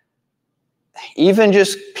 even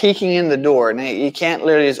just peeking in the door, and you can't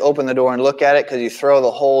literally just open the door and look at it because you throw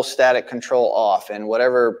the whole static control off, and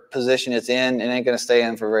whatever position it's in, it ain't going to stay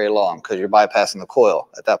in for very long because you're bypassing the coil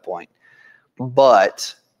at that point.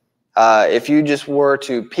 But if you just were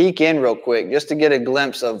to peek in real quick just to get a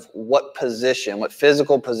glimpse of what position, what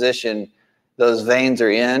physical position those vanes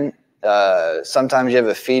are in, sometimes you have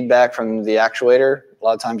a feedback from the actuator. A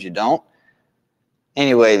lot of times you don't.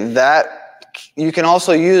 Anyway, you can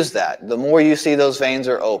also use that. The more you see those vanes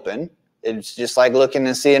are open, it's just like looking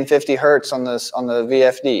and seeing 50 hertz on the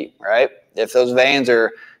VFD, right? If those vanes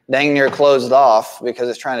are dang near closed off because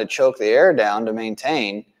it's trying to choke the air down to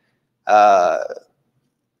maintain,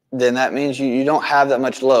 then that means you don't have that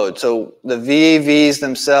much load. So the VAVs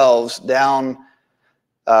themselves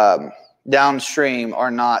downstream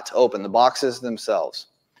are not open, the boxes themselves.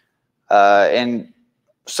 And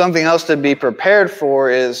something else to be prepared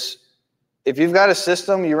for is if you've got a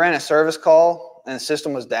system, you ran a service call and the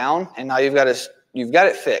system was down, and now you've got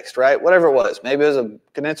it fixed, right? Whatever it was. Maybe it was a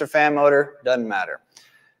condenser fan motor, doesn't matter.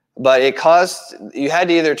 But you had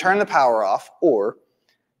to either turn the power off or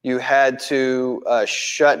you had to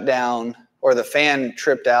shut down, or the fan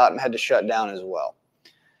tripped out and had to shut down as well.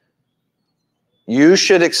 You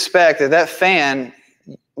should expect that fan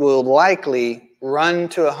will likely run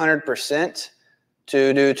to 100%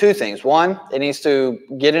 to do two things. One, it needs to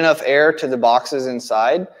get enough air to the boxes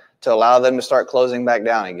inside to allow them to start closing back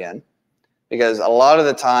down again. Because a lot of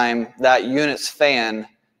the time, that unit's fan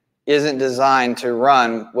isn't designed to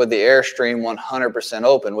run with the airstream 100%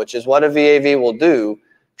 open, which is what a VAV will do,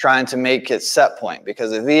 trying to make its set point.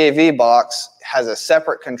 Because a VAV box has a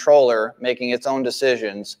separate controller making its own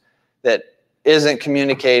decisions that isn't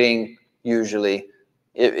communicating usually,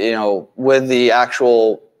 with the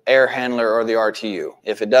actual air handler or the RTU.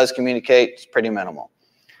 If it does communicate, it's pretty minimal.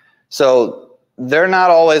 So they're not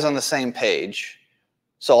always on the same page.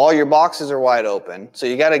 So all your boxes are wide open. So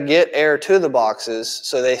you got to get air to the boxes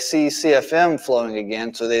so they see CFM flowing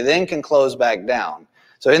again, so they then can close back down.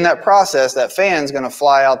 So in that process, that fan's going to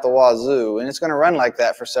fly out the wazoo, and it's going to run like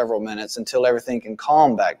that for several minutes until everything can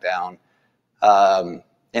calm back down.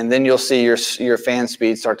 And then you'll see your fan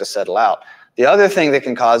speed start to settle out. The other thing that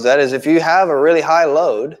can cause that is if you have a really high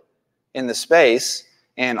load in the space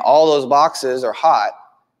and all those boxes are hot,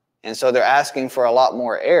 and so they're asking for a lot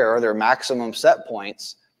more air, or their maximum set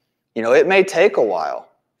points, it may take a while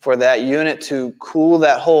for that unit to cool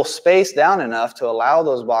that whole space down enough to allow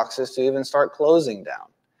those boxes to even start closing down.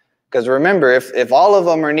 Because remember, if all of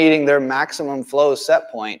them are needing their maximum flow set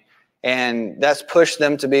point, and that's pushed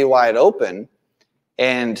them to be wide open,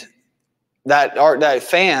 and that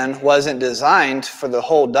fan wasn't designed for the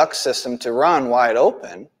whole duct system to run wide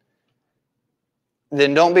open,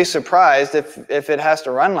 then don't be surprised if it has to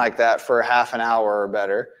run like that for half an hour or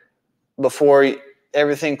better before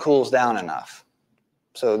everything cools down enough.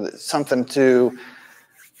 So it's something to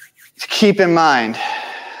keep in mind.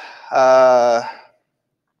 All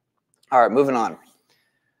right, moving on.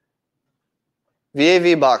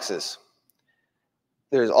 VAV boxes.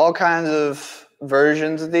 There's all kinds of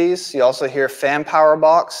versions of these. You also hear fan power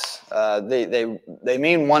box. They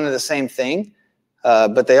mean one and the same thing,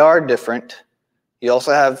 but they are different. You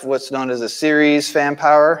also have what's known as a series fan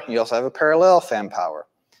power. You also have a parallel fan power.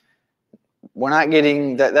 We're not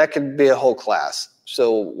getting that. That could be a whole class.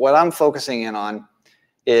 So what I'm focusing in on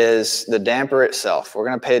is the damper itself. We're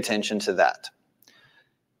going to pay attention to that.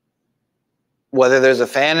 Whether there's a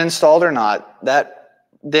fan installed or not, that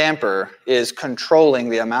damper is controlling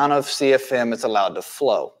the amount of CFM it's allowed to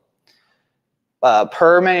flow.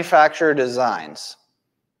 Per manufacturer designs,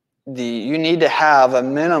 you need to have a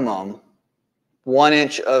minimum 1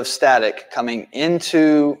 inch of static coming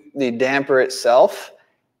into the damper itself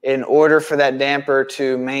in order for that damper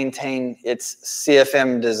to maintain its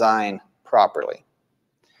CFM design properly.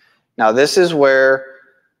 Now, this is where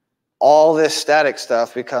all this static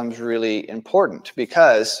stuff becomes really important,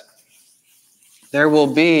 because there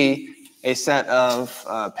will be a set of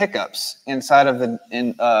pickups inside of the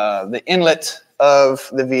inlet of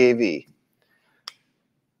the VAV.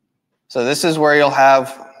 So this is where you'll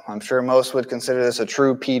have, I'm sure most would consider this a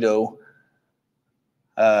true pedo,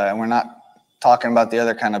 and we're not talking about the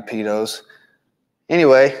other kind of pedos.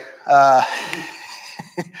 Anyway,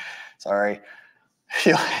 sorry,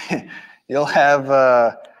 you'll have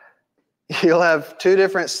 2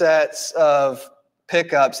 different sets of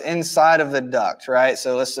pickups inside of the duct, right?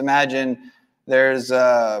 So let's imagine there's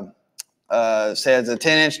say it's a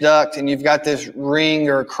 10-inch duct, and you've got this ring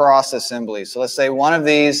or cross assembly. So let's say one of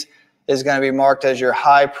these is going to be marked as your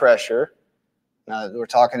high pressure. Now we're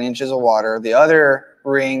talking inches of water. The other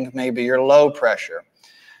ring may be your low pressure.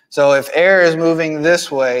 So if air is moving this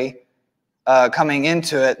way, coming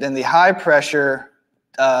into it, then the high pressure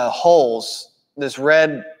holes, this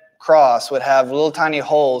red cross would have little tiny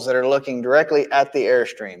holes that are looking directly at the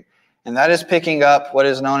airstream. And that is picking up what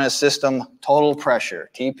is known as system total pressure,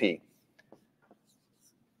 TP.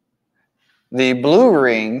 The blue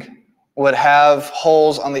ring would have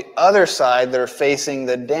holes on the other side that are facing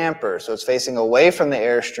the damper. So it's facing away from the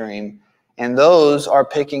airstream, and those are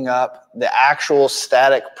picking up the actual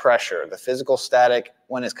static pressure, the physical static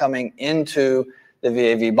when it's coming into the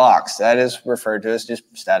VAV box. That is referred to as just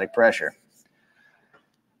static pressure.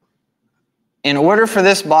 In order for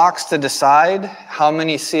this box to decide how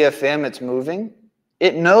many CFM it's moving,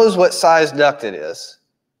 it knows what size duct it is.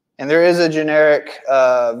 And there is a generic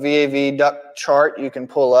VAV duct chart you can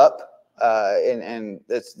pull up, and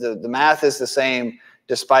it's the math is the same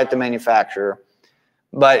despite the manufacturer.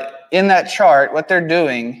 But in that chart, what they're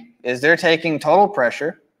doing is they're taking total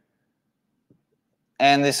pressure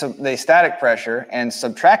and the static pressure and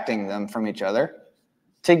subtracting them from each other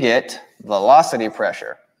to get velocity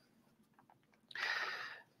pressure.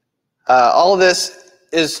 All of this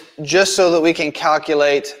is just so that we can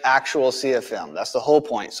calculate actual CFM. That's the whole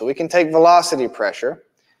point. So we can take velocity pressure,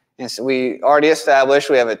 and so we already established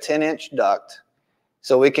we have a 10-inch duct.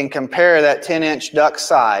 So we can compare that 10-inch duct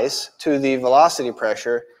size to the velocity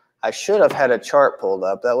pressure. I should have had a chart pulled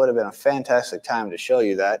up. That would have been a fantastic time to show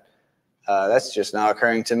you that. That's just now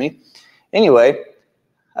occurring to me. Anyway,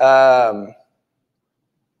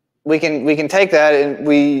 we can take that,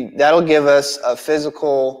 and that'll give us a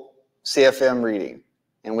physical CFM reading,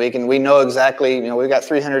 and we know exactly, we've got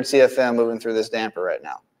 300 CFM moving through this damper right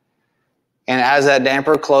now. And as that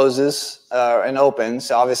damper closes and opens,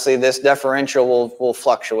 obviously this differential will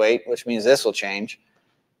fluctuate, which means this will change,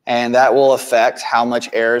 and that will affect how much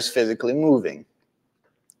air is physically moving.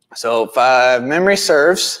 So if memory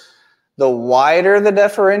serves, the wider the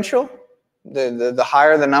differential, the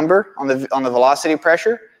higher the number on the velocity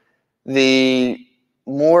pressure, the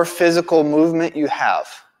more physical movement you have,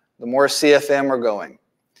 the more CFM are going.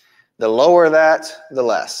 The lower that, the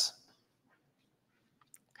less.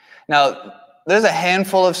 Now, there's a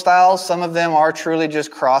handful of styles. Some of them are truly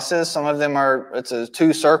just crosses. Some of them are, it's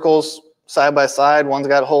 2 circles side by side. One's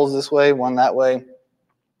got holes this way, one that way.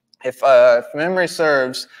 If memory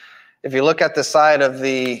serves, if you look at the side of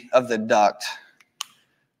the duct,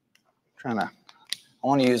 I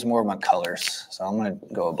want to use more of my colors, so I'm going to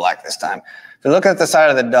go with black this time. If you look at the side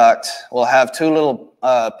of the duct, we'll have 2 little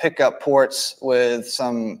pickup ports with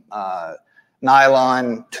some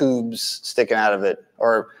nylon tubes sticking out of it.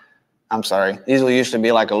 Or, I'm sorry, these will usually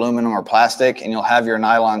be like aluminum or plastic, and you'll have your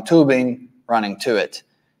nylon tubing running to it.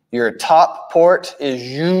 Your top port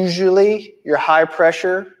is usually your high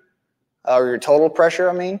pressure, or your total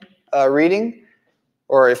pressure, reading.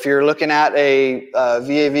 Or if you're looking at a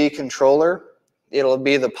VAV controller, it'll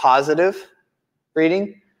be the positive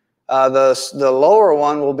reading. The lower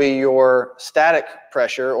one will be your static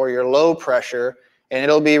pressure or your low pressure, and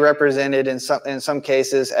it'll be represented in some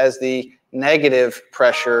cases as the negative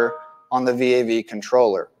pressure on the VAV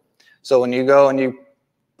controller. So when you go and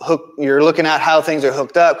you're looking at how things are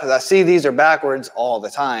hooked up, because I see these are backwards all the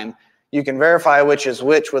time. You can verify which is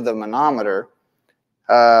which with a manometer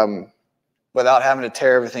without having to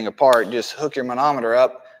tear everything apart. Just hook your manometer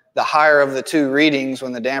up. The higher of the 2 readings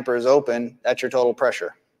when the damper is open, that's your total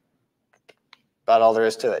pressure. About all there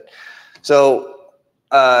is to it. So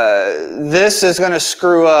this is going to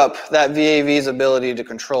screw up that VAV's ability to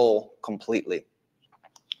control completely.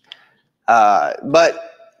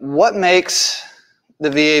 But what makes the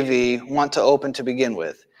VAV want to open to begin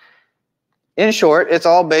with? In short, it's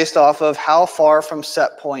all based off of how far from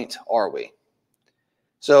set point are we.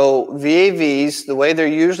 So VAVs, the way they're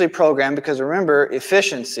usually programmed, because remember,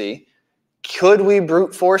 efficiency, could we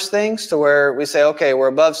brute force things to where we say, okay, we're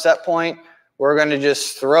above set point, we're going to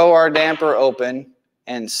just throw our damper open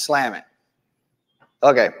and slam it?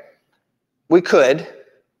 Okay, we could,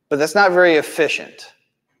 but that's not very efficient.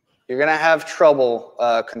 You're going to have trouble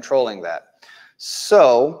controlling that.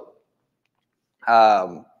 So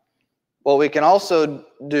what we can also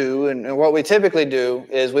do, and what we typically do,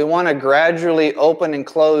 is we want to gradually open and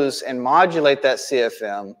close and modulate that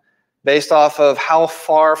CFM based off of how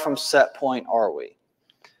far from set point are we.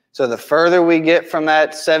 So the further we get from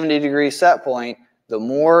that 70-degree set point, the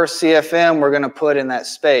more CFM we're going to put in that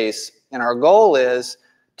space. And our goal is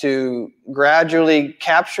to gradually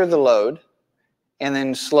capture the load and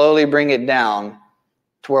then slowly bring it down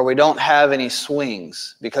to where we don't have any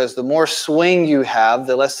swings, because the more swing you have,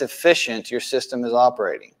 the less efficient your system is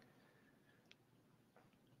operating.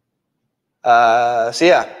 The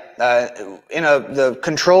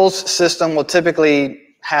controls system will typically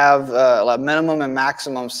have a minimum and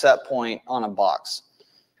maximum set point on a box.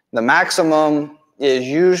 The maximum is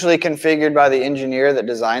usually configured by the engineer that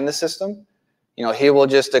designed the system. You know, he will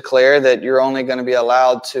just declare that you're only going to be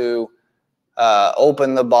allowed to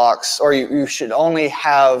open the box, or you should only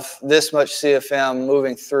have this much CFM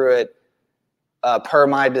moving through it per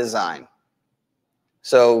my design.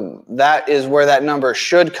 So that is where that number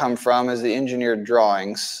should come from, is the engineered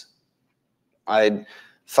drawings. I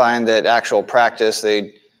find that actual practice, they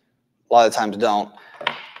a lot of times don't.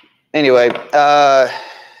 Anyway, the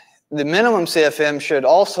minimum CFM should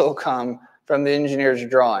also come from the engineer's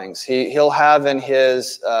drawings. He'll have in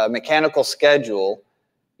his mechanical schedule,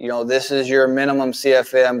 you know, this is your minimum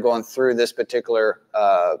CFM going through this particular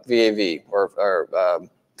VAV or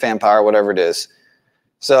fan power, whatever it is.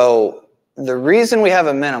 So the reason we have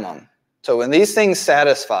a minimum, so when these things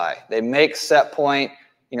satisfy, they make set point,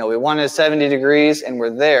 you know, we wanted 70 degrees and we're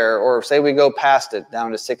there, or say we go past it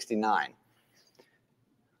down to 69.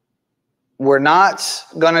 We're not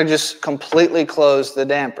going to just completely close the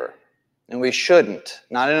damper, and we shouldn't,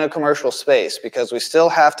 not in a commercial space, because we still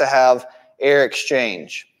have to have air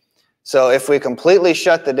exchange. So if we completely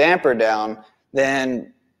shut the damper down,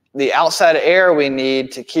 then the outside air we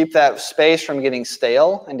need to keep that space from getting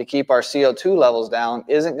stale and to keep our CO2 levels down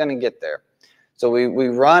isn't going to get there. So we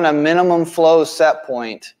run a minimum flow set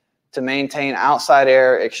point to maintain outside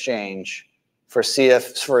air exchange for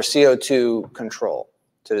CO2 control.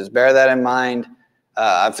 So just bear that in mind.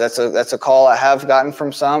 That's a call I have gotten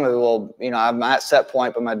from some. It will, you know, I'm at set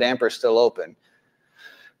point, but my damper is still open.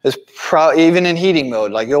 It's even in heating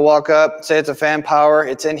mode. Like, you'll walk up, say it's a fan power,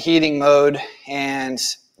 it's in heating mode, and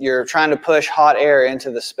you're trying to push hot air into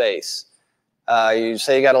the space. You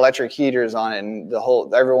say you got electric heaters on it, and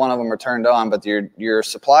every one of them are turned on, but your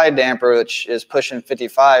supply damper, which is pushing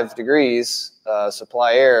 55 degrees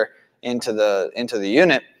supply air into the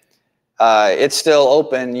unit, it's still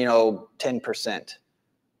open, you know, 10%.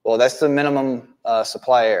 Well, that's the minimum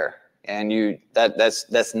supply air, and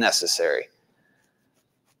that's necessary.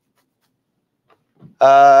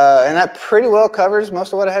 And that pretty well covers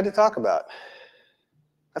most of what I had to talk about.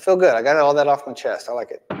 I feel good. I got all that off my chest. I like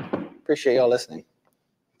it. Appreciate y'all listening.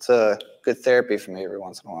 It's a good therapy for me every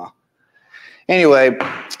once in a while. Anyway,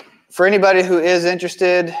 for anybody who is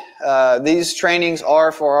interested, these trainings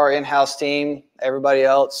are for our in-house team. Everybody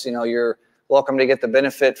else, you know, you're welcome to get the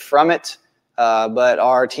benefit from it. But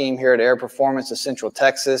our team here at Air Performance of Central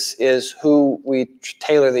Texas is who we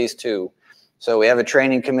tailor these to. So we have a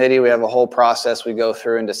training committee. We have a whole process we go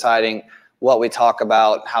through in deciding what we talk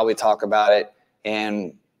about, how we talk about it.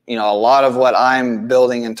 And, you know, a lot of what I'm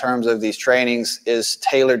building in terms of these trainings is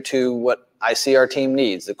tailored to what I see our team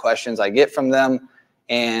needs, the questions I get from them,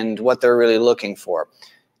 and what they're really looking for.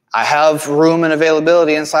 I have room and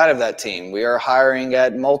availability inside of that team. We are hiring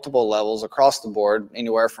at multiple levels across the board,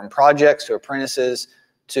 anywhere from projects to apprentices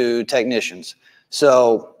to technicians.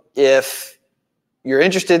 So if you're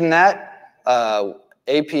interested in that,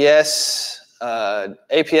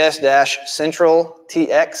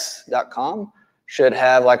 APS-centraltx.com should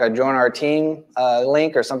have like a join our team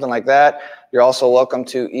link or something like that. You're also welcome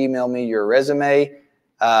to email me your resume.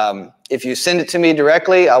 If you send it to me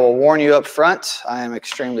directly, I will warn you up front, I am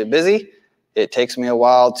extremely busy. It takes me a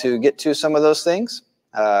while to get to some of those things.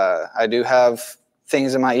 I do have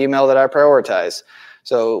things in my email that I prioritize.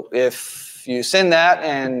 So if you send that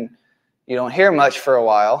and you don't hear much for a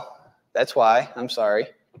while, that's why. I'm sorry.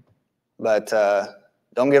 But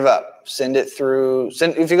don't give up. Send it through.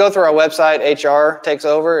 If you go through our website, HR takes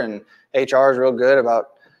over, and HR is real good about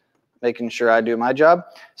making sure I do my job.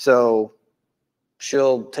 So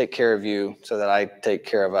she'll take care of you so that I take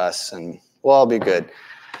care of us, and we'll all be good.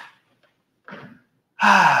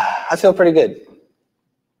 I feel pretty good.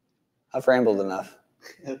 I've rambled enough.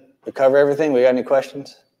 We cover everything? We got any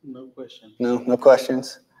questions? No questions. No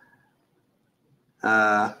questions?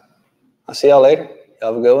 I'll see y'all later.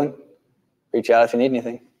 Y'all have a good one. Reach out if you need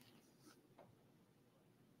anything.